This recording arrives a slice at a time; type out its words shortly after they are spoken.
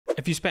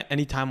If you spent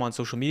any time on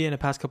social media in the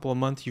past couple of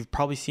months, you've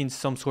probably seen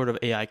some sort of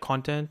AI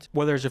content,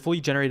 whether it's a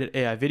fully generated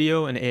AI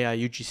video, an AI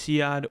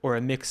UGC ad, or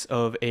a mix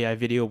of AI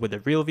video with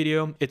a real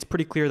video. It's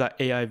pretty clear that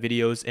AI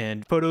videos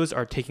and photos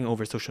are taking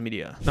over social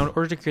media. Now, in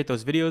order to create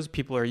those videos,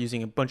 people are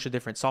using a bunch of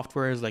different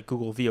softwares like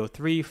Google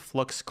VO3,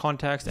 Flux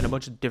Context, and a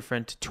bunch of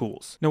different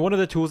tools. Now, one of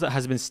the tools that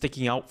has been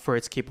sticking out for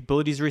its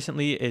capabilities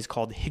recently is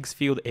called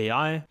Higgsfield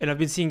AI, and I've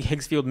been seeing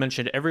Higgsfield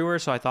mentioned everywhere,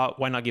 so I thought,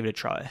 why not give it a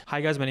try?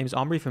 Hi guys, my name is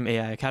Omri from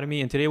AI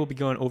Academy, and today we'll be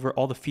going over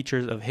all the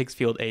features of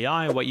Higgsfield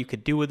AI, what you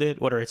could do with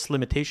it, what are its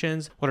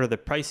limitations, what are the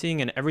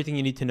pricing, and everything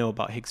you need to know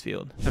about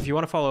Higgsfield. Now, if you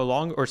want to follow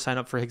along or sign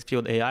up for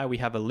Higgsfield AI, we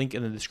have a link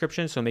in the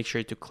description, so make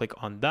sure to click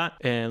on that,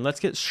 and let's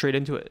get straight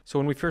into it. So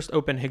when we first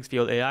open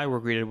Higgsfield AI, we're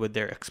greeted with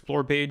their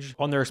Explore page.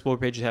 On their Explore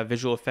page, they have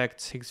visual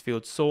effects,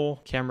 Higgsfield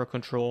Soul, camera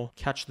control,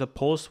 catch the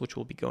pulse, which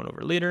we'll be going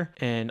over later,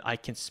 and I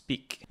can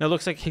speak. Now, it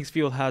looks like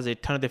Higgsfield has a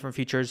ton of different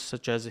features,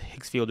 such as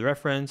Higgsfield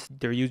reference,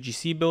 their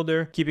UGC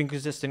builder, keeping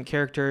consistent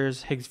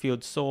characters,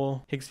 Higgsfield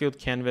Soul, Higgsfield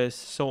Canvas,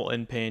 Soul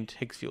in Paint,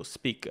 Higgsfield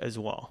Speak as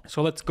well.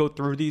 So let's go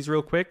through these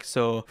real quick.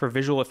 So for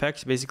visual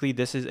effects, basically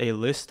this is a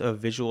list of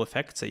visual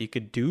effects that you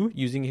could do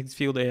using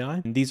Higgsfield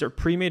AI. And these are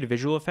pre-made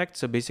visual effects.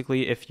 So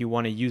basically if you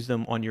want to use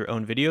them on your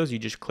own videos, you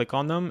just click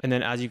on them. And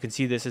then as you can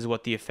see, this is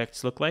what the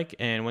effects look like.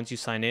 And once you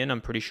sign in,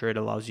 I'm pretty sure it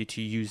allows you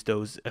to use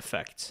those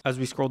effects. As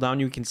we scroll down,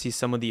 you can see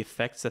some of the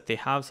effects that they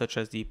have, such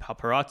as the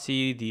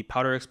paparazzi, the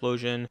powder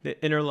explosion,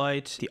 the inner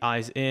light, the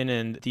eyes in,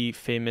 and the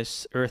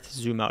famous Earth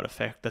zoom out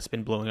effect that's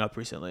been blowing up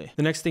recently.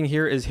 The next thing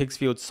here is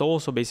Higgsfield Soul.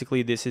 So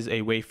basically this is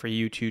a way for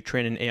you to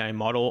train an AI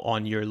model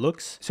on your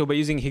looks. So by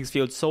using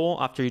Higgsfield Soul,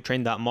 after you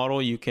train that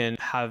model, you can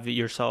have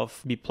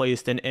yourself be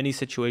placed in any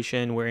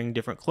situation wearing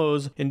different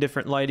clothes in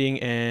different lighting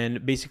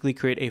and basically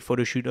create a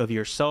photo shoot of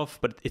yourself,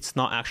 but it's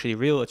not actually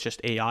real. It's just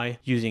AI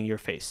using your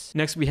face.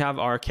 Next, we have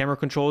our camera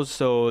controls.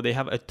 So they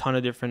have a ton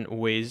of different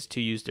ways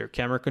to use their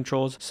camera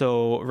controls.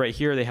 So right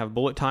here, they have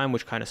bullet time,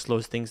 which kind of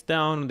slows things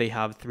down. They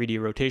have 3D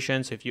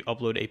rotation. So if you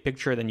upload a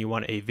picture, then you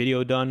want a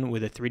video done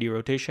with a 3D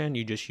rotation,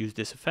 you just use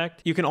this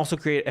effect. You can also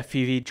create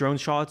FPV drone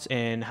shots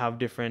and have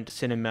different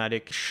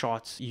cinematic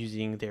shots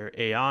using their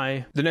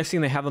AI. The next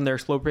thing they have on their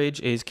Explore page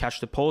is Catch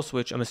the Pulse,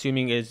 which I'm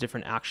assuming is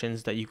different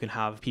actions that you can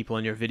have people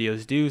in your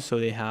videos do. So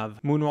they have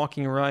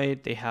moonwalking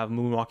right, they have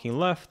moonwalking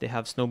left, they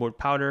have snowboard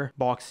powder,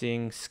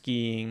 boxing,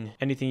 skiing,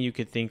 anything you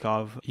could think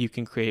of, you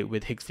can create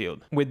with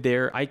Higgsfield. With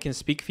their I Can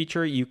Speak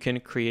feature, you can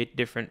create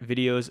different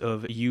videos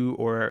of you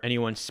or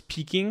anyone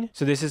speaking.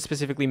 So this is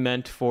specifically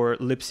meant for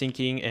lip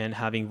syncing and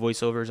having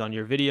voiceovers on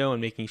your video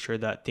and making sure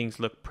that things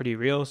look pretty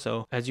real.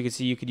 So as you can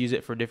see, you could use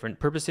it for different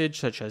purposes,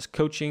 such as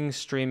coaching,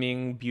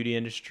 streaming, beauty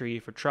industry,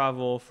 for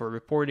travel, for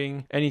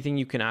reporting, anything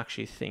you can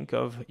actually think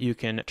of, you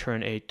can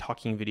turn a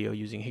talking video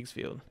using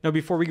Higgsfield. Now,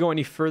 before we go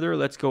any further,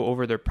 let's go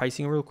over their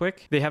pricing real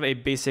quick. They have a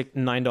basic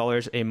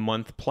 $9 a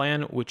month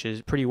plan, which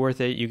is pretty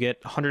worth it. You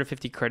get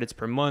 150 credits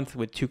per month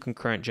with 2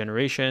 concurrent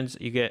generations.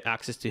 You get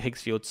access to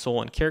Higgsfield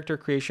Soul and character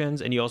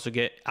creations, and you also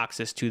get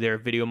access to their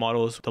video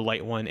models, the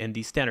light one and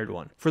the standard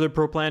one. For the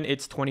pro plan,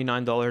 it's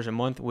 $29 a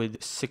month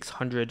with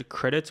 600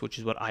 credits, which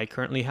is what I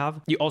currently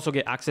have. You also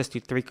get access to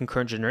 3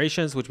 concurrent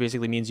generations, which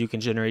basically means you can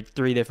generate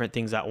 3 different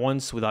things at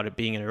once without it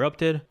being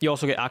interrupted. You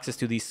also get access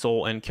to the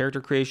soul and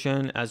character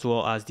creation, as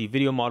well as the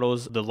video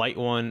models, the light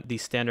one, the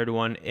standard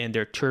one, and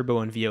their turbo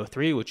and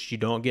VO3, which you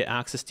don't get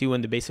access to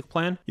in the basic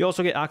plan. You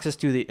also get access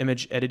to the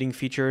image editing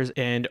features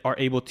and are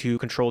able to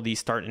control the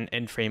start and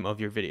end frame of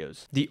your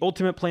videos. The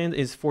ultimate plan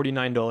is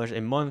 $49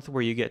 a month,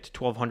 where you get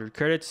 1,200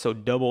 credits, so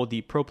double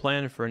the pro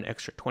plan for an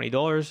extra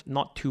 $20.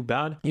 Not too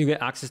bad. You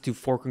get access to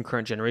 4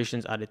 concurrent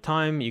generations at a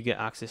time. You get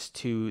access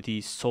to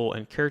the soul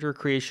and character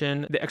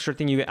creation. The extra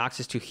thing you get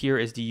access to here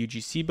is the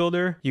UGC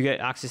builder. You get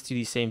access to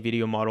the same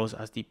video models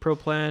as the pro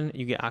plan.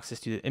 You get access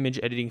to the image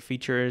editing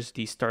features,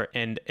 the start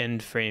and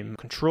end frame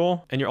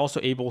control, and you're also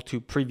able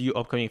to preview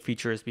upcoming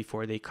features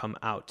before they come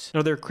out.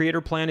 Now, their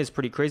creator plan is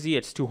pretty crazy.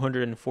 It's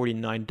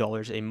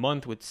 $249 a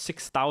month with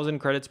 6,000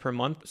 credits per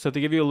month. So to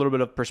give you a little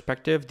bit of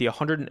perspective, the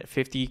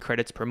 150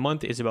 credits per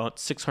month is about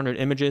 600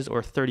 images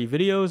or 30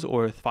 videos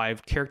or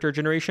 5 character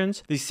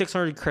generations. The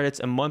 600 credits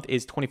a month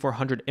is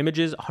 2,400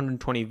 images,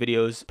 120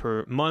 videos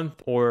per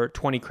month, or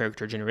 20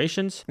 character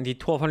generations. The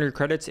 1,200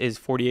 credits is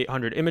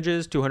 4,800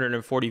 images,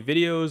 240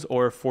 videos,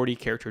 or 40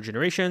 character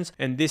generations.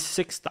 And this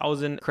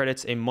 6,000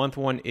 credits a month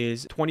one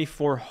is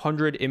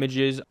 2,400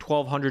 images,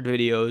 1,200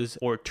 videos,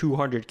 or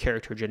 200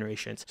 character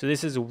generations. So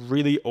this is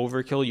really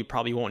overkill. You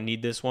probably won't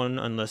need this one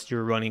unless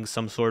you're running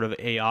some sort of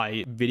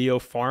AI video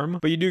farm.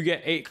 But you do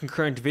get 8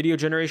 concurrent video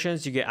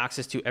generations. You get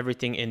access to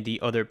everything in the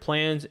other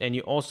plans, and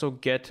you also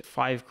get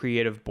 5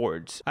 creative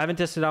boards. I haven't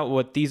tested out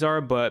what these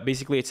are, but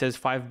basically it says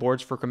 5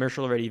 boards for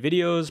commercial ready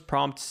videos,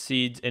 prompts,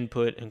 seeds,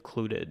 input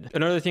included.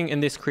 Another thing in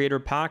this creator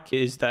pack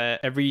is that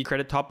every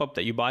credit top up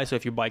that you buy, so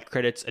if you buy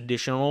credits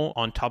additional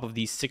on top of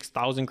these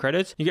 6,000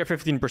 credits, you get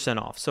 15%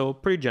 off. So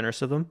pretty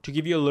generous of them. To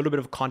give you a little bit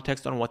of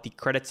context on what the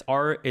credits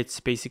are, it's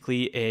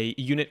basically a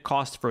unit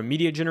cost for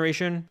media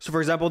generation. So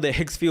for example, the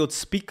Higgsfield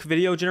Speak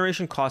video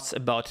generation costs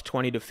about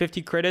 20 to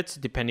 50 credits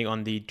depending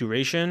on the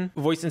duration.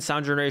 generation. Voice and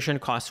sound generation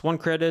costs 1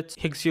 credit.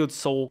 Higgsfield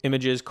Soul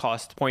images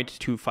cost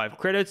 0.25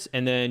 credits,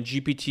 and then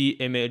GPT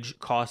image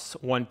costs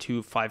 1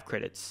 to 5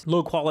 credits.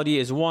 Low quality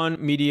is 1,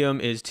 medium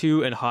is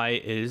 2, and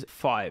high is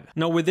 5.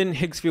 Now within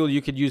Higgsfield,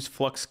 you could use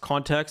Flux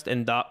Context,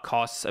 and that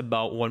costs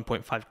about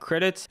 1.5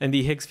 credits, and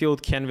the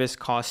Higgsfield Canvas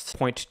costs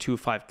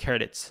 0.25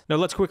 credits. Now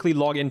let's quickly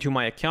log into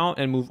my account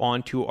and move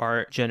on to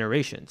our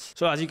generations.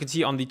 So as you can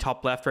see on the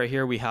top left right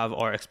here, we have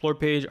our explore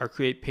page, our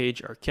create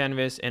page, our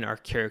canvas, and our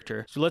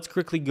character. So let's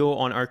quickly go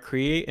on our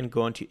create and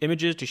go into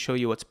images to show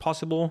you what's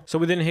possible. So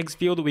within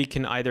Higgsfield, we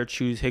can either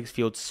choose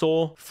Higgsfield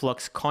Soul,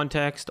 Flux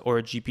Context,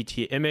 or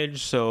GPT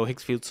image. So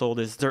Higgsfield Soul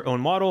is their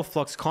own model,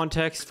 Flux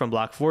Context from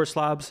Black Forest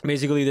Labs.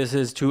 Basically, this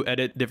is to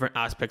edit different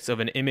aspects of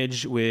an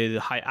image with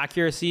high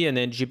accuracy, and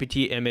then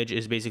GPT image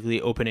is basically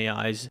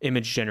OpenAI's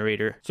image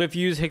generator. So if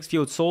you use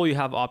Higgsfield Soul, you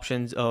have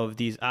options of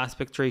these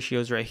aspect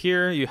ratios right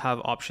here. You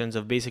have options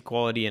of basic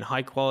quality and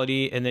high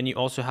quality, and then you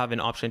also have an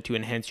option to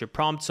enhance your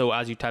prompt. So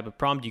as you type a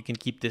prompt, you can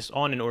keep this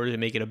on in order to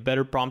make it a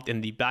better prompt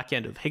in the back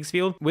end of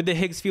Higgsfield. With the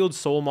Higgsfield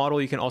Soul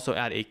model, you can also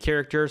add a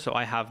character. So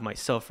I have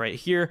myself right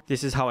here.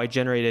 This is how I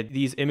generated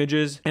these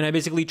images, and I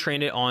basically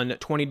trained it on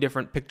 20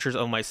 different pictures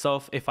of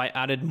myself. If I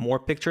added more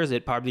pictures,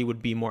 it probably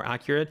would be more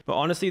accurate, but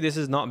honestly, this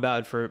is not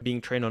bad for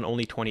being trained on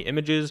only 20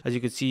 images. As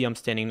you can see, I'm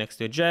standing next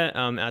to a jet,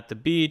 at the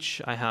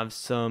beach. I have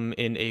some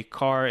in a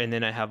car, and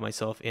then I have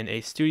myself in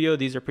a studio.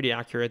 These are pretty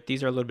accurate.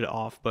 These are a little bit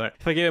off, but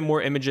if I gave it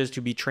more images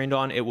to be trained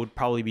on, it would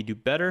probably do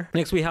better.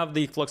 Next, we have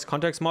the Flux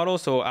Context model.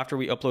 So after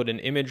we upload an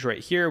image right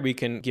here, we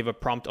can give a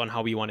prompt on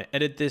how we want to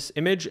edit this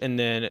image, and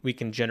then we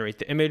can generate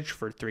the image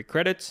for 3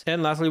 credits.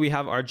 And lastly, we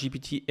have our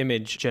GPT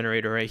image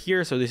generator right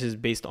here. So this is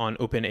based on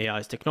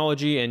OpenAI's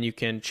technology, and you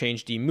can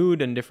change the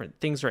mood and different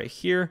things right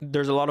here.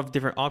 There's a lot of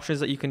different options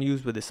that you can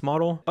use with this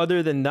model.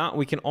 Other than that,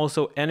 we can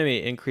also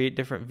animate and create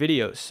different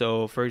videos.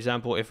 So for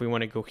example, if we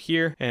want to go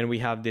here and we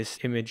have this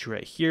image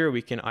right here,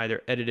 we can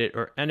either edit it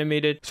or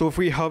animate it. So if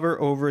we hover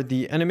over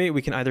the animate,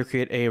 we can either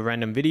create a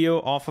random video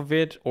off of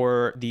it,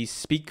 or the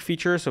speak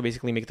feature. So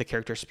basically make the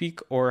character speak,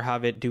 or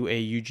have it do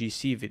a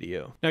UGC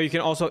video. Now you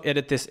can also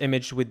edit this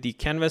image with the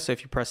canvas. So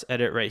if you press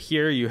edit right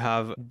here, you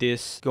have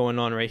this going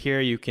on right here.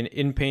 You can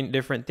in-paint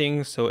different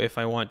things. So if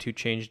I want to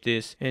change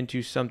this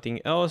into something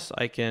else,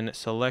 I can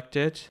select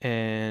it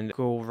and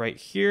go right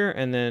here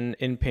and then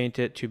in-paint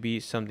it to be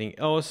something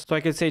else. So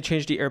I could say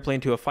change the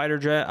airplane to a fighter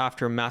jet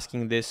after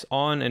masking this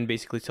on and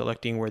basically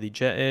selecting where the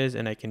jet is,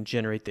 and I can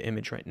generate the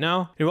image right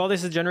now. And while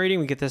this is generating,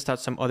 we can test out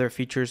some other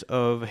features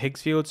of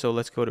Higgsfield. So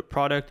let's go to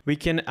product. We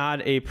can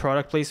add a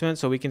product placement.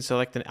 So we can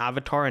select an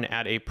avatar and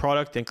add a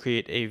product and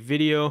create a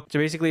video. So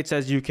basically it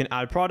says you can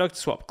add products,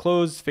 swap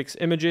clothes, fix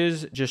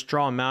images, just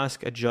draw a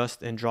mask,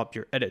 adjust, and drop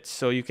your edits.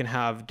 So you can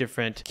have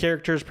different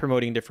characters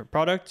promoting different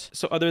products.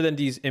 So other than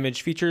these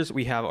image features,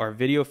 we have our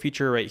video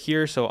feature right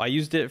here. So I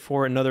used it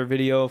for another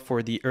video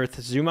for the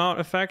Earth zoom out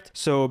effect.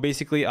 So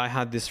basically I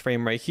had this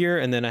frame right here,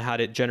 and then I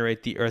had it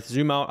generate the Earth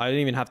zoom out. I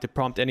didn't even have to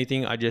prompt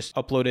anything. I just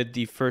uploaded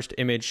the first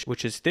image,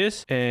 which is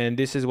this, and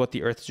this is what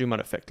the Earth zoom out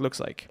effect looks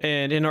like.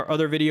 And in our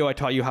other video, I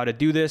taught you how to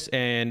do this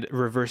and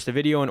reverse the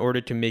video in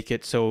order to make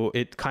it so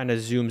it kind of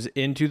zooms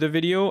into the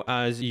video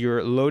as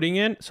you're loading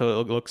it. So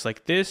it looks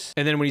like this.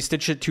 And then when you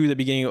stitch it to the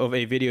beginning of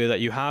a video that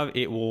you have,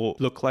 it will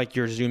look like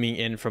you're zooming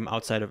in from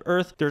outside of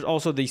Earth. There's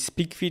also the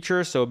speak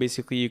feature. So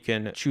basically you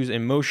can choose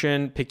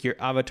emotion, pick your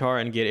avatar,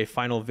 and get a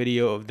final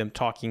video of them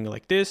talking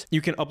like this.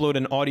 You can upload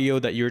an audio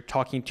that you're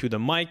talking to the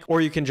mic,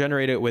 or you can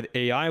generate it with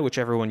AI,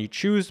 whichever one you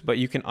choose, but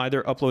you can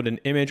either upload an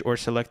image or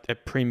select a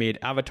pre-made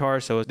avatar.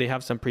 So they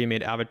have some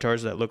pre-made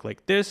avatars that look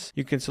like this.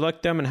 You can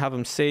select them and have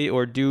them say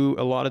or do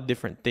a lot of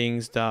different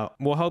things that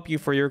will help you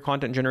for your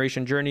content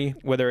generation journey,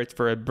 whether it's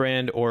for a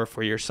brand or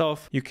for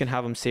yourself. You can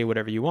have them say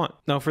whatever you want.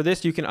 Now for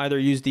this, you can either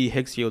use the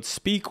Higgsfield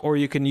Speak, or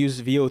you can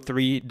use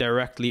VO3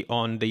 directly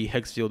on the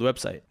Higgsfield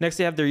website. Next,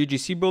 they have their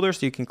UGC builder.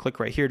 So you can click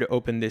right here to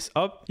open this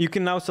up. You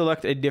can now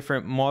select a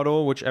different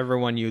model, whichever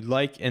one you'd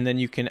like, and then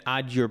you can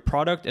add your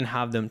product and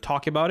have them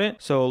talk about it.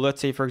 So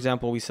let's say, for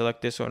example, we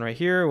select this one right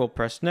here. We'll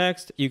press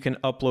next. You can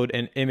upload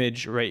an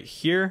image right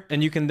here,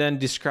 and you can then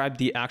describe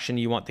the action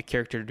you want the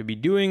character to be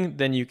doing.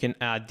 Then you can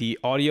add the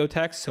audio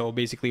text. So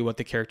basically what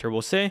the character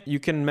will say. You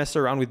can mess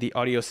around with the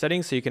audio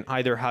settings. So you can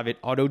either have it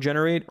auto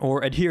generate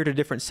or adhere to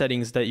different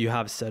settings that you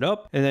have set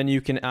up. And then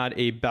you can add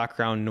a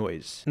background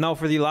noise. Now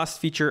for the last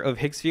feature of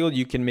Higgsfield,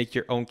 you can make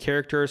your own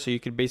character. So you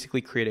could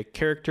basically create a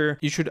character.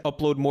 You should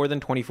upload more than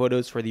 20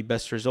 photos for the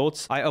best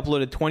results. I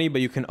uploaded 20,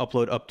 but you can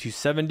upload up to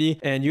 70.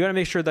 And you got to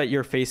make sure that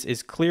your face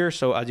is clear.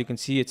 So as you can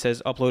see, it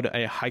says upload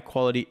a high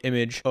quality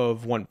image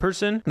of one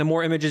person. The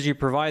more images you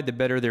provide, the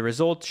better the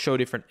results. Show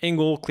different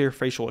angle, clear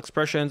facial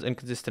expressions, and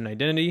consistent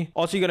identity.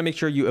 Also, you got to make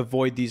sure you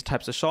avoid these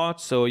types of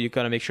shots. So you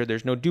got to make sure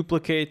there's no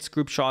duplicates,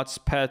 group shots,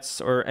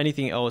 pets, or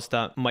anything else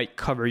that might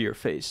cover your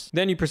face.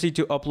 Then you proceed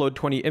to upload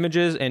 20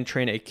 images and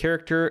train a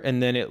character,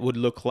 and then it would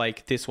look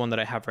like this one that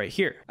I have right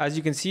here. As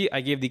you can see,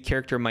 I gave the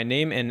character my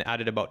name and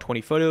added about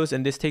 20 photos,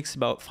 and this takes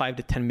about 5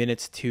 to 10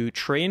 minutes to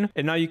train.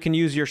 And now you can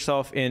use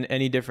yourself in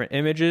any different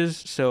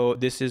images. So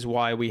this is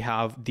why we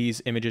have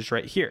these images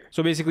right here. here.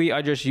 So basically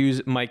I just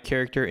use my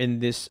character in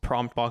this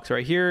prompt box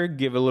right here,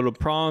 give a little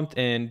prompt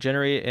and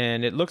generate,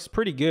 and it looks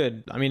pretty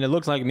good. I mean, it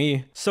looks like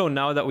me. So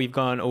now that we've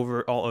gone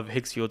over all of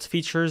Higgsfield's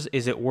features,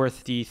 is it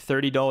worth the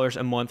 $30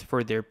 a month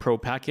for their pro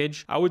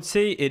package? I would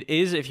say it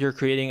is if you're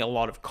creating a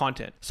lot of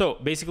content. So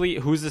basically,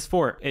 who's this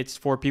for? It's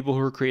for people who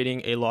are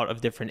creating a lot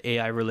of different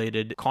AI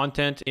related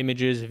content,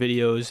 images,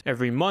 videos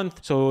every month.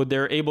 So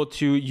they're able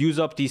to use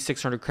up these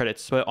 600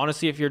 credits. But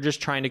honestly, if you're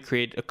just trying to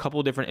create a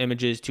couple different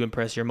images to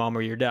impress your mom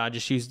or your dad,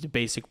 just use the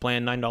basic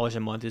plan. $9 a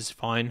month is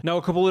fine. Now,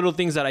 a couple little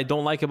things that I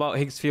don't like about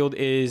Higgsfield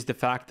is the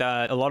fact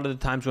that a lot of the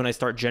times when I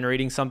start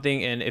generating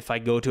something and if I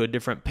go to a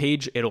different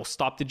page, it'll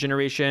stop the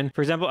generation.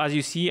 For example, as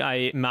you see,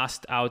 I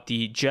masked out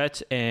the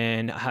jet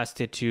and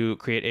asked it to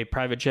create a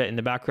private jet in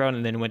the background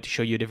and then went to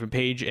show you a different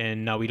page,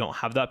 and now we don't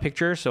have that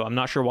picture. So I'm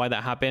not sure why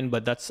that happened,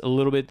 but that's a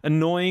little bit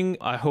annoying.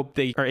 I hope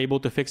they are able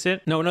to fix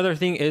it. Now, another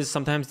thing is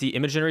sometimes the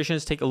image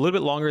generations take a little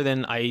bit longer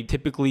than I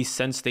typically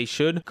sense they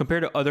should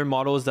compared to other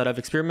models that I've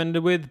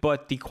experimented with,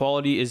 but the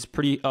quality is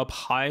pretty up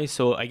high,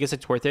 so I guess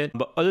it's worth it.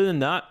 But other than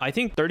that, I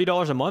think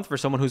 $30 a month for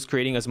someone who's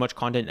creating as much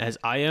content as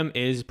I am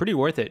is pretty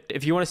worth it.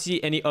 If you want to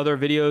see any other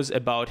videos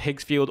about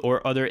Higgsfield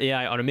or other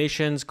AI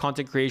automations,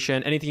 content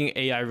creation, anything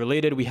AI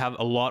related, we have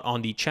a lot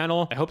on the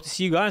channel. I hope to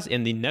see you guys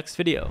in the next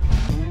video.